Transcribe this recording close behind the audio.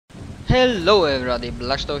Hello everybody,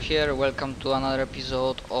 Blackstow here, welcome to another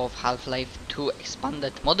episode of Half-Life 2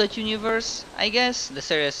 Expanded Modded Universe, I guess, the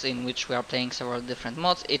series in which we are playing several different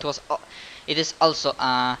mods. It is also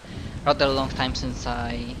a rather long time since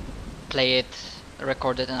I played,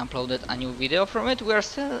 recorded and uploaded a new video from it. We are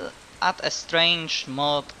still at Estranged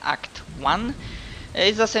mod Act 1.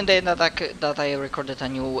 It's the same day that I recorded a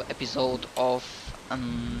new episode of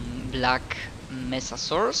Black Mesa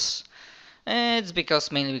Source.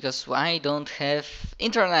 It's mainly because I don't have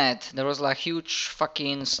internet. There was a huge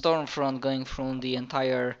fucking storm front going through the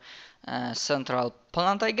entire central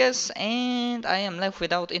Poland, I guess, and I am left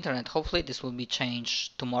without internet. Hopefully this will be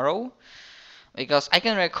changed tomorrow, because I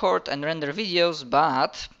can record and render videos,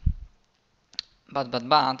 but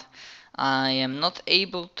I am not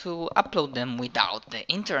able to upload them without the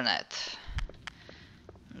internet.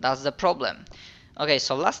 That's the problem. Okay,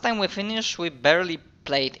 so last time we finished, we barely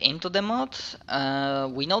played into the mod.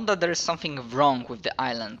 We know that there is something wrong with the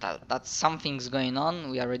island, that something's going on.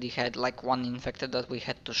 We already had like one infected that we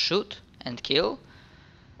had to shoot and kill,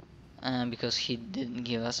 because he didn't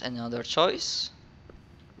give us any other choice.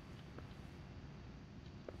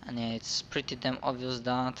 And yeah, it's pretty damn obvious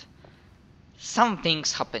that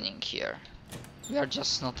something's happening here. We are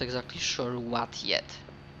just not exactly sure what yet.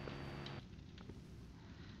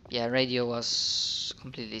 Yeah, radio was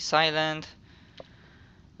completely silent.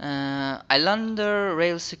 Islander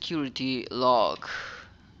rail security log.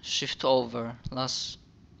 Shift over. Last.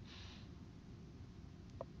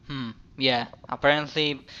 Yeah.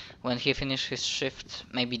 Apparently, when he finished his shift,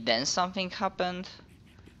 maybe then something happened.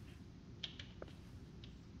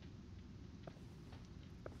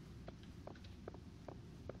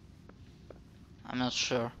 I'm not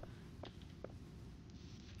sure.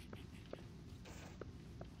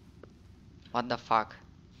 What the fuck?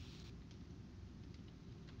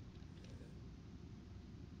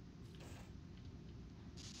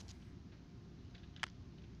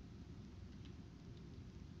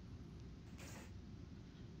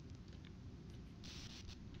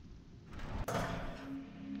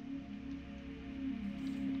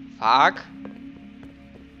 Fuck?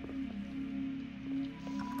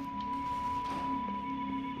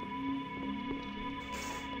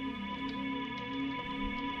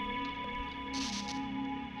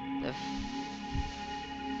 The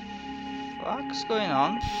fuck's going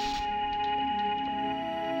on?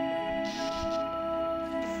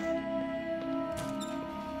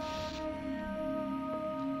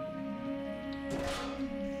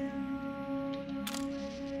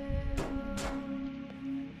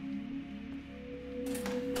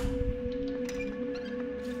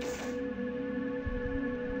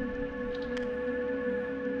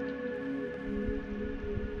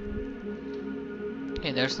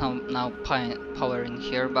 Okay, there's now power in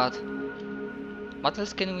here, but what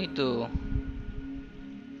else can we do?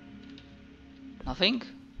 Nothing?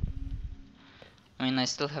 I mean, I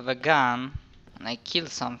still have a gun, and I killed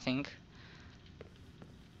something.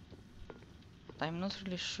 But I'm not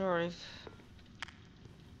really sure if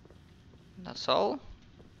that's all.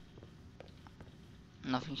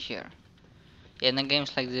 Nothing here. Yeah, in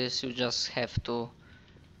games like this, you just have to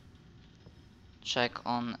check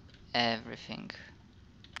on everything.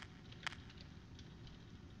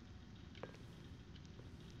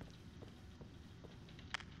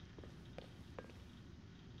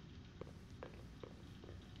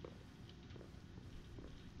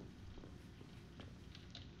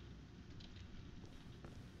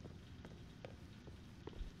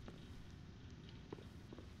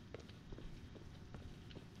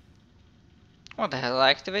 What the hell, I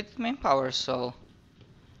activated main power, so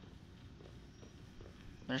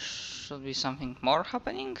there should be something more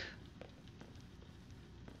happening?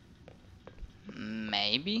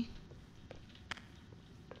 Maybe?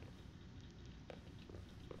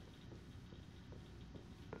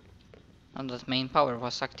 Now that main power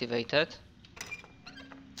was activated.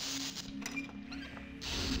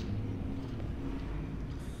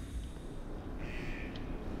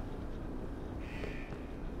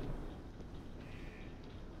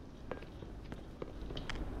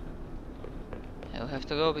 I'll have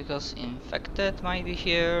to go because infected might be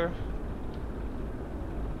here.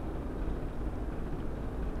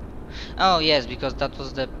 Oh yes, because that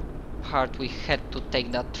was the part we had to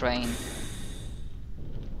take that train.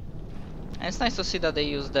 And it's nice to see that they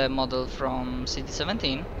use the model from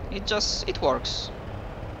CD17. It works.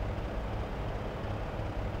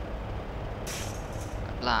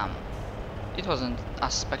 Blam. It wasn't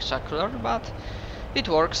as spectacular, but it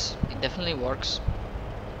works. It definitely works.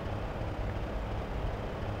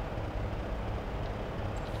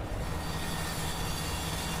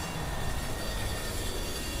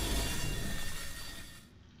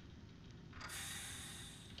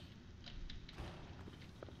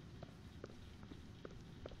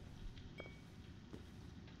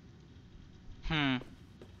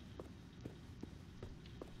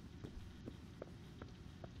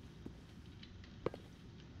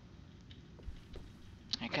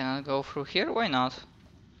 cannot go through here? Why not?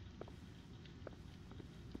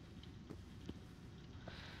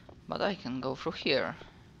 But I can go through here.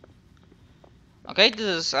 Okay, this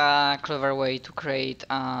is a clever way to create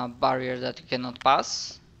a barrier that you cannot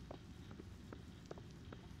pass.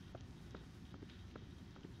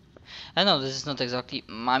 I know this is not exactly,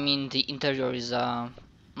 I mean the interior is a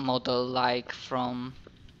model like from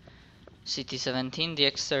City 17, the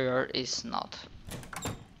exterior is not.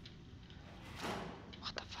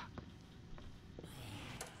 What the fuck?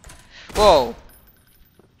 Whoa!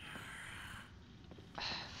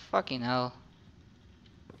 Fucking hell.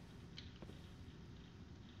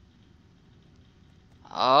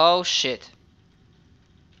 Oh shit.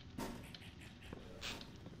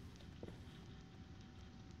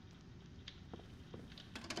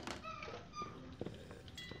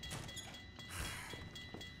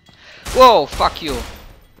 Whoa, fuck you.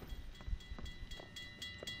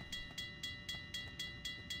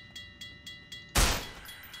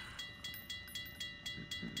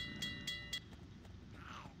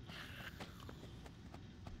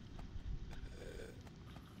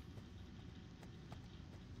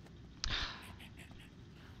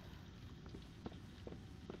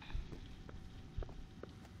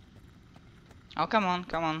 Oh, come on,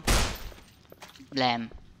 come on. Blam.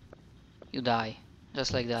 You die.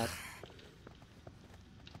 Just like that.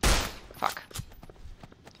 Fuck.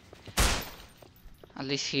 At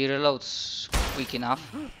least he reloads quick enough.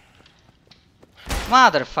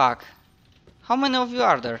 Motherfuck. How many of you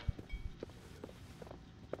are there?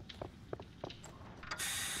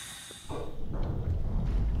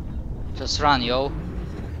 Just run, yo.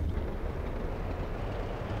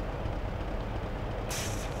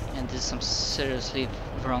 And there's some seriously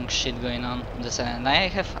wrong shit going on this end. I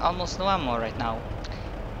have almost no ammo right now.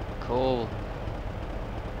 Cool.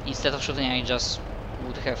 Instead of shooting, I just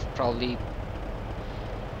would have probably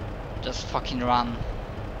just fucking run.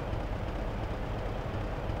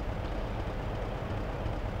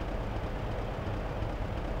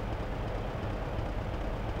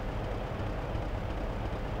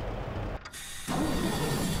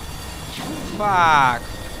 Fuck.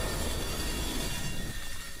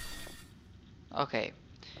 Okay.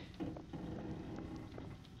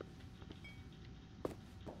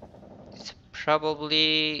 It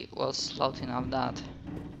probably was loud enough that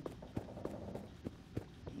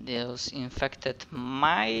those infected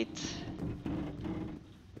might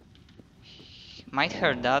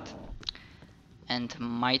hear that and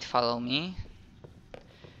might follow me.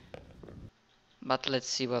 But let's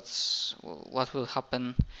see what will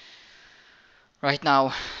happen. Right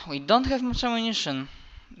now, we don't have much ammunition.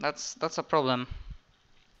 That's a problem.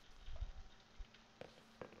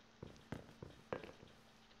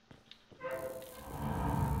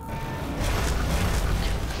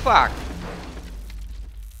 Fuck.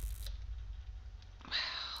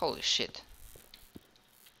 Holy shit.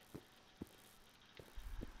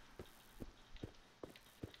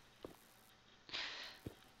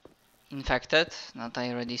 Infected, that I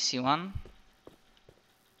already see one.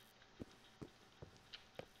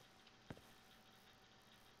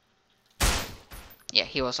 Yeah,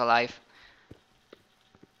 he was alive.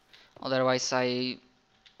 Otherwise I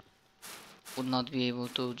would not be able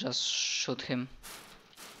to just shoot him.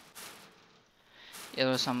 There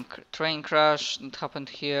was some train crash that happened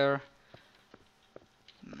here.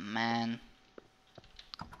 Man.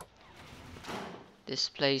 This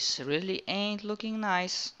place really ain't looking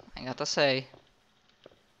nice, I gotta say.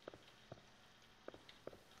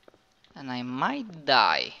 And I might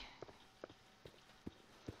die.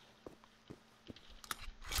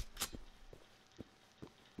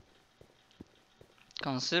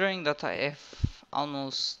 Considering that I have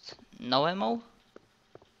almost no ammo.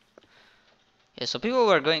 Yeah, so people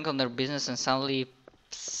were going on their business and suddenly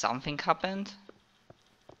something happened.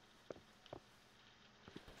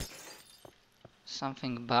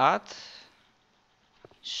 Something bad.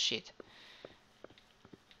 Shit.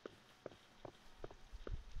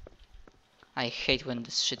 I hate when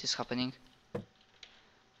this shit is happening.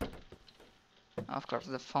 Of course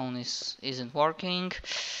the phone isn't working.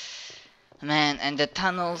 Man, and the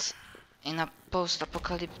tunnels in a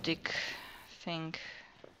post-apocalyptic thing.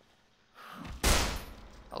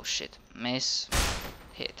 Oh shit, miss,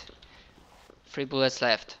 hit. 3 bullets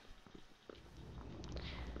left.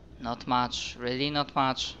 Not much, really not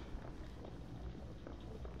much.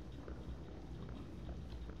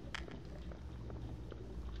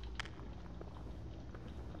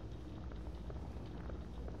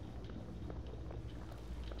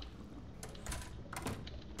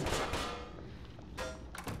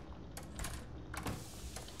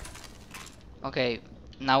 Okay,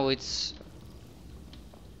 now it's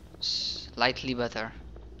Slightly better.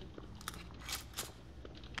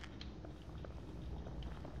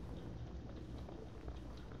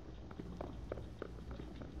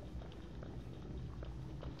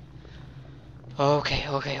 Okay,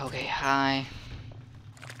 okay, okay. Hi.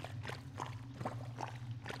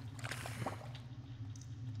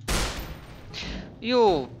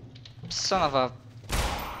 You son of a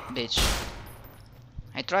bitch.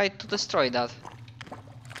 I tried to destroy that.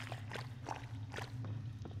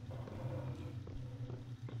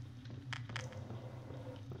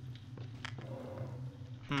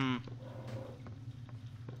 Hmm.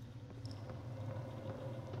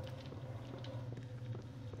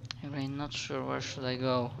 I'm really not sure where should I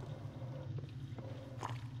go.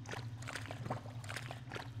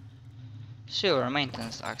 Sewer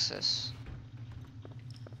maintenance access.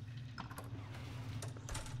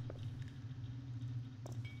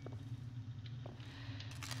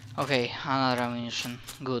 Okay, another ammunition.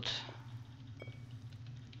 Good.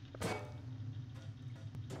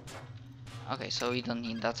 Okay, so we don't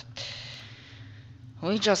need that.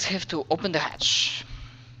 We just have to open the hatch.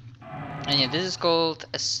 And yeah, this is called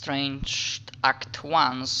Estranged Act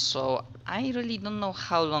 1, so I really don't know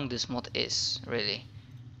how long this mod is, really.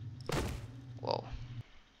 Whoa.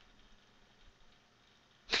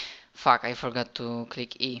 Fuck, I forgot to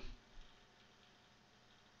click E.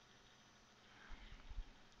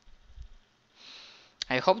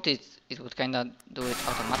 I hoped it would kinda do it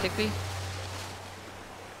automatically.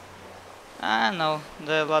 Ah no,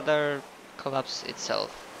 the ladder collapsed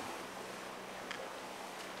itself.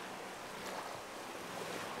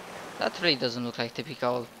 That really doesn't look like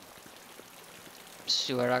typical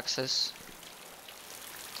sewer access.